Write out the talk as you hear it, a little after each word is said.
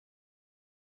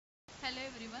Hello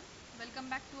everyone, welcome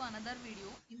back to another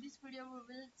video. In this video we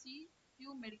will see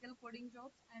few medical coding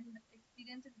jobs and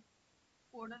experienced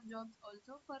coder jobs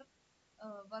also for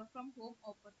work from home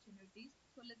opportunities.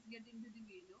 So let's get into the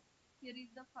video. Here is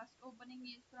the first opening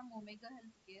is from Omega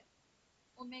Healthcare.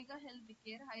 Omega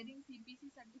Healthcare hiring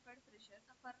CPC certified freshers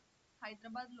for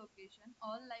Hyderabad location.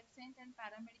 All life science and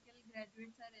paramedical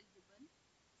graduates are eligible.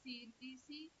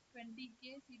 CTC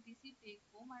 20K CTC take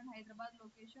home and Hyderabad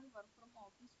location work from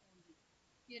office only.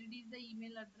 Here it is the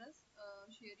email address.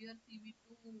 Share your CV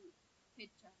to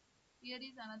HR. Here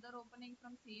is another opening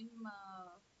from same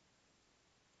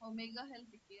Omega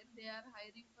Healthcare. They are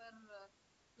hiring for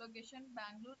location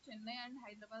Bangalore, Chennai and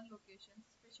Hyderabad locations.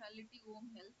 Specialty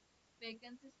home health.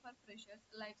 Vacancies for freshers.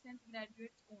 Life science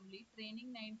graduates only.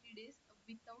 Training 90 days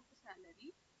without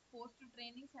salary. Post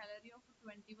training salary of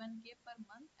 21K per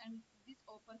month, and this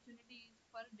opportunity is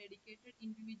for dedicated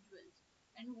individuals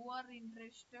and who are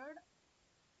interested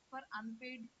for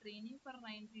unpaid training for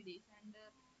 90 days. And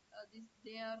this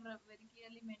they are very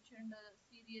clearly mentioned,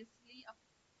 serious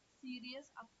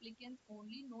applicants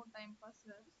only, no time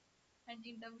passers, and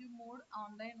interview mode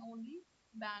online only.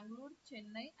 Bangalore,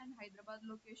 Chennai and Hyderabad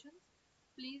locations.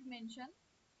 Please mention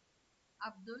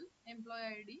Abdul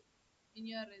employee ID in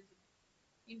your resume.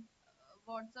 In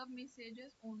WhatsApp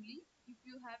messages only if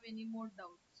you have any more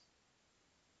doubts.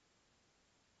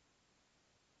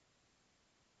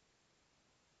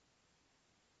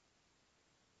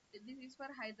 This is for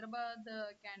Hyderabad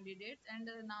candidates, and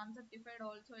non-certified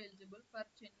also eligible for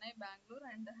Chennai, Bangalore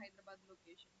and Hyderabad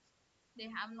locations. They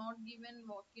have not given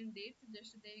walk-in dates,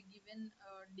 just they given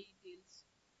details.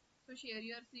 So share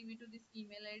your CV to this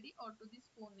email ID or to this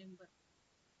phone number.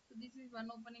 So this is one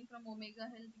opening from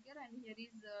Omega Healthcare, and here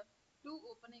is two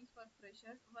openings for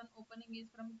freshers. One opening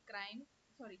is from Scribe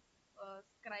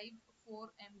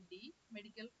 4MD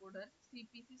medical coder.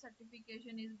 CPC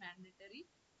certification is mandatory.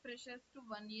 Freshers to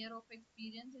 1 year of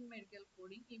experience in medical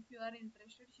coding. If you are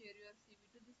interested, share your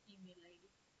CV to this email ID.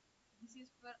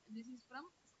 This is from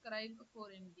Scribe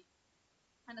 4MD.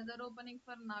 Another opening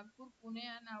for Nagpur, Pune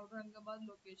and Aurangabad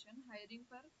location, hiring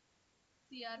for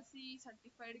CRC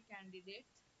certified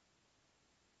candidates.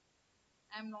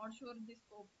 I am not sure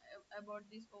about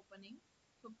this opening,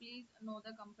 so please know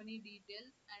the company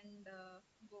details and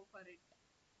go for it.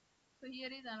 So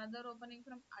here is another opening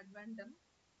from Advantum,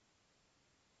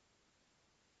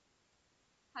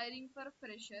 hiring for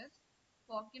freshers.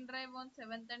 Walk-in drive on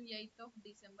 7th and 8th of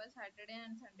December, Saturday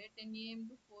and Sunday, 10 a.m.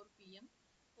 to 4 p.m.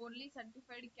 Only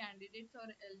certified candidates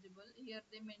are eligible. Here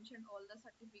they mentioned all the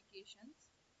certifications.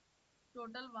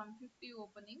 Total 150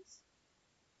 openings.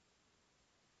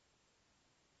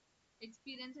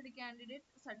 Experienced candidates,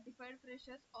 certified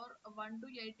freshers or 1 to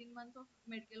 18 months of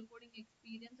medical coding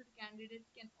experienced candidates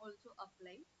can also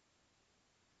apply.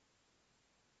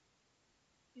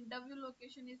 Interview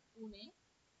location is Pune.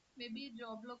 Maybe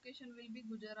job location will be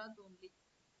Gujarat only.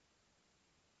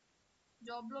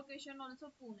 Job location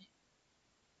also Pune.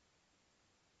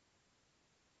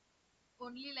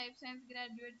 Only life science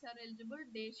graduates are eligible,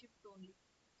 day shift only.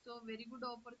 So very good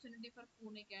opportunity for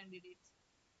Pune candidates.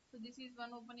 So this is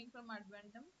one opening from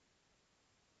Advantum.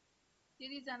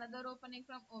 Here is another opening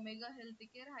from Omega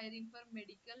Healthcare, hiring for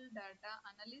medical data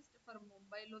analyst for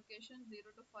Mumbai location,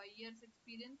 0 to 5 years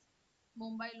experience,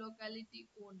 Mumbai locality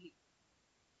only.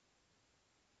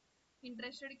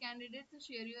 Interested candidates,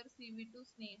 share your CV to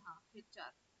Sneha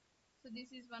HR. So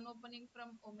this is one opening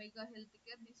from Omega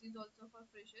Healthcare. This is also for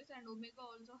freshers, and Omega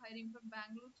also hiring for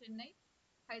Bangalore, Chennai,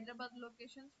 Hyderabad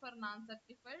locations for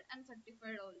non-certified and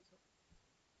certified also.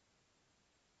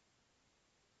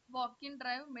 Walk-in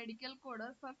drive medical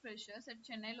coder for freshers at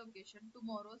Chennai location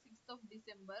tomorrow, 6th of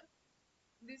December.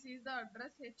 This is the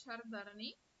address, HR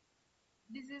Dharani.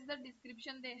 This is the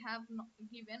description they have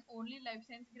given. Only life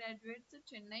science graduates,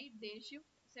 Chennai, day shift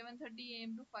 7:30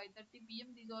 a.m. to 5:30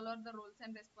 p.m. These all are the roles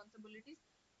and responsibilities.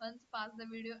 Once pause the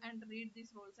video and read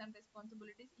these roles and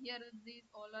responsibilities. Here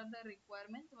these all are the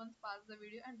requirements. Once pause the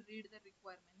video and read the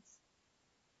requirements.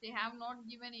 They have not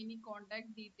given any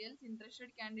contact details.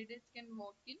 Interested candidates can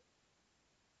walk in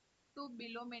to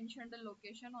below mentioned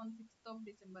location on 6th of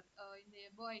December. In the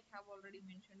above, I have already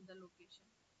mentioned the location.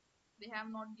 They have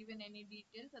not given any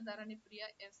details. Dharani Priya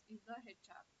S is the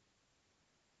HR.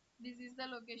 This is the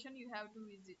location you have to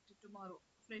visit tomorrow.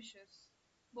 Freshers,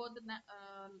 both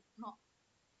no,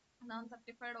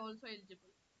 non-certified also eligible.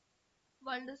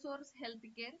 World Source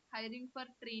Healthcare hiring for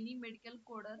trainee medical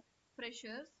coder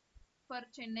freshers for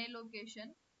Chennai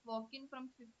location. Walk-in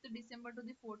from 5th December to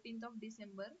the 14th of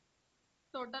December.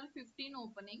 Total 15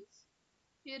 openings.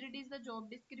 Here it is the job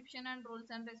description and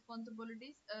roles and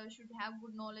responsibilities. Should have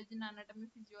good knowledge in anatomy,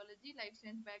 physiology, life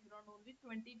science background only.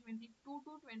 2022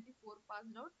 to 24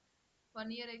 passed out.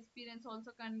 1 year experience also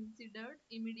considered.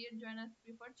 Immediate joiners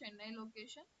preferred. Chennai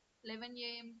location. 11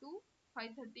 a.m. to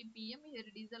 5:30 p.m. Here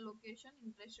it is the location.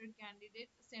 Interested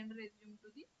candidates send resume to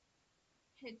the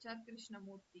HR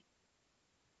Krishnamurthy.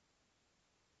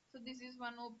 So this is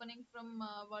one opening from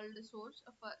World Source.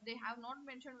 They have not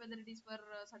mentioned whether it is for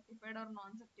certified or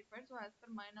non-certified. So as per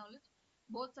my knowledge,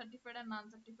 both certified and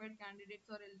non-certified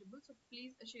candidates are eligible. So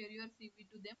please share your CV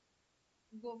to them.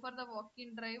 Go for the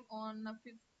walk-in drive on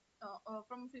 5th,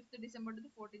 from 5th December to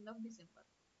the 14th of December.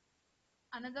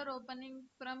 Another opening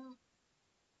from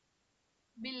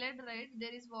Billed Ride.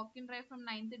 There is walk-in drive from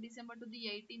 9th December to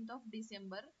the 18th of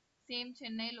December. Same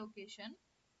Chennai location.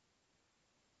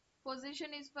 Position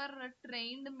is for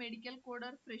trained medical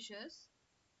coder freshers.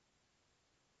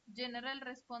 General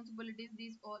responsibilities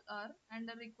these all are, and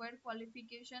the required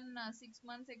qualification 6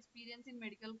 months experience in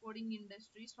medical coding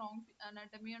industry, strong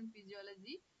anatomy and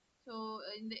physiology. So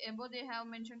in the above they have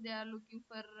mentioned they are looking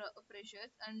for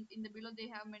freshers, and in the below they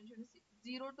have mentioned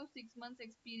 0 to 6 months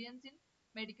experience in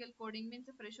medical coding means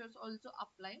freshers also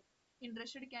apply.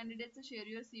 Interested candidates share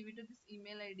your CV to this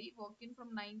email id. Walk in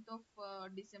from 9th of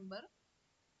December.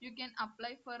 You can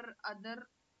apply for other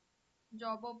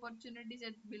job opportunities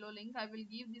at below link. I will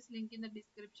give this link in the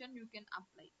description. You can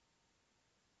apply.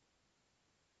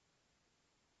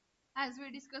 As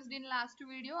we discussed in last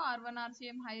video, R1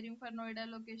 RCM hiring for Noida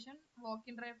location.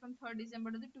 Walk-in drive from 3rd December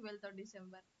to the 12th of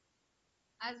December.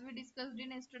 As we discussed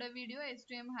in yesterday video,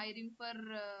 S2M hiring for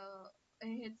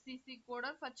HCC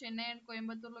coder for Chennai and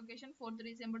Coimbatore location 4th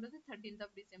December to the 13th of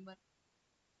December.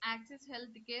 Access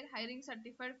Healthcare hiring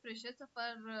certified freshers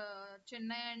for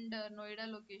Chennai and Noida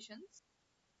locations.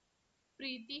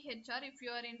 Preeti HR, if you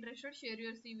are interested, share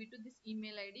your CV to this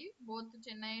email ID. Both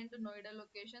Chennai and Noida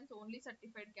locations, only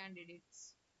certified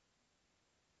candidates.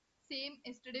 Same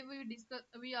yesterday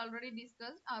we already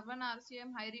discussed. Urban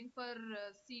RCM hiring for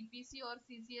CPC or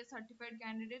CCS certified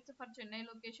candidates for Chennai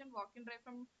location. Walk-in drive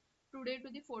from today to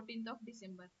the 14th of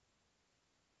December.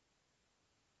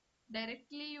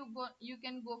 Directly you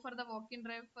can go for the walk-in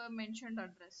drive for mentioned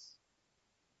address.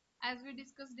 As we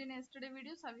discussed in yesterday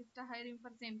video, Savista hiring for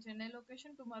same Chennai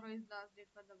location. Tomorrow is last date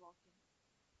for the walk-in.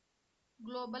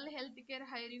 Global Healthcare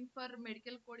hiring for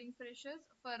medical coding freshers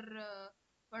for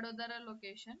Vadodara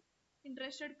location.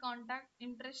 Interested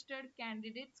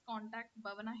candidates contact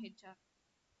Bhavana HR.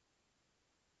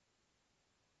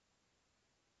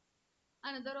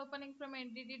 Another opening from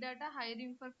entity data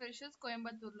hiring for freshers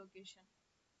Coimbatore location.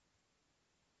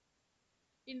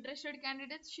 Interested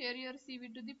candidates share your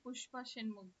CV to the Pushpa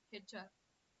Shenmug HR.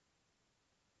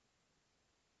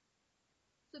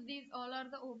 So these all are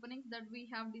the openings that we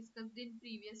have discussed in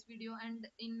previous video and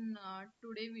in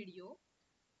today video.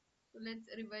 So let's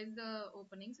revise the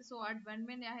openings. So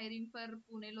advancement hiring for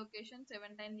Pune location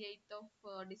 7th and 8th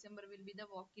of December will be the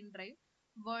walk-in drive.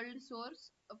 World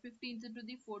Source 15th to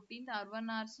the 14th. R1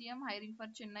 RCM hiring for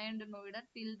Chennai and Noida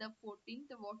till the 14th.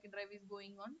 The walk-in drive is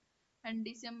going on. And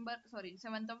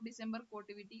 7th of December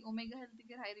Cotivity. Omega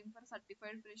Healthcare hiring for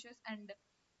certified freshers and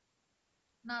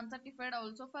non-certified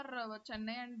also for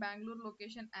Chennai and Bangalore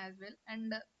location as well.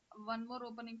 And one more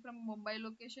opening from Mumbai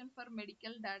location for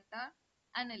medical data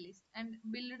analyst. And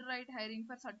Build Right hiring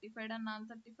for certified and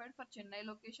non-certified for Chennai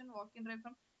location. Walk-in drive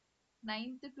from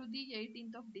 9th to the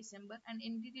 18th of December. And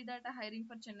entity data hiring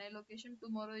for Chennai location.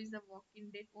 Tomorrow is the walk-in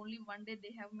date. Only one day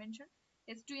they have mentioned.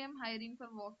 S2M hiring for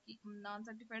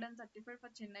non-certified and certified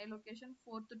for Chennai location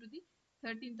 4th to the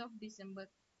 13th of December.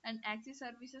 And Axis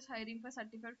Services hiring for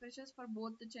certified freshers for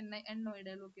both the Chennai and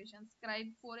Noida locations. Scribe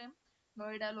 4M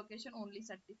Noida location only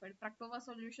certified. Practova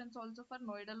Solutions also for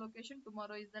Noida location.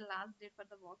 Tomorrow is the last date for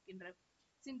the walk-in drive.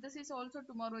 Synthesis also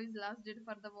tomorrow is last date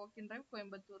for the walk-in drive.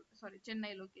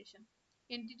 Chennai location.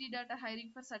 Entity data hiring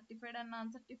for certified and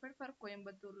non-certified for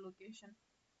Coimbatore location.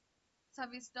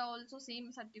 Savista also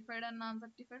same certified and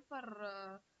non-certified for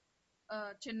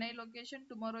Chennai location.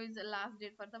 Tomorrow is the last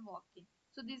date for the walk-in.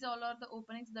 So these all are the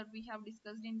openings that we have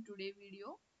discussed in today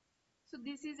video. So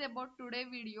this is about today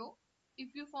video.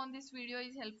 If you found this video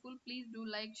is helpful, please do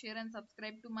like, share and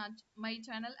subscribe to my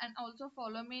channel, and also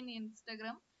follow me in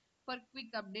Instagram for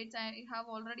quick updates. I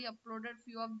have already uploaded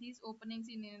few of these openings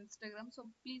in Instagram, so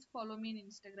please follow me in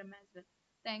Instagram as well.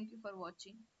 Thank you for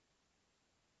watching.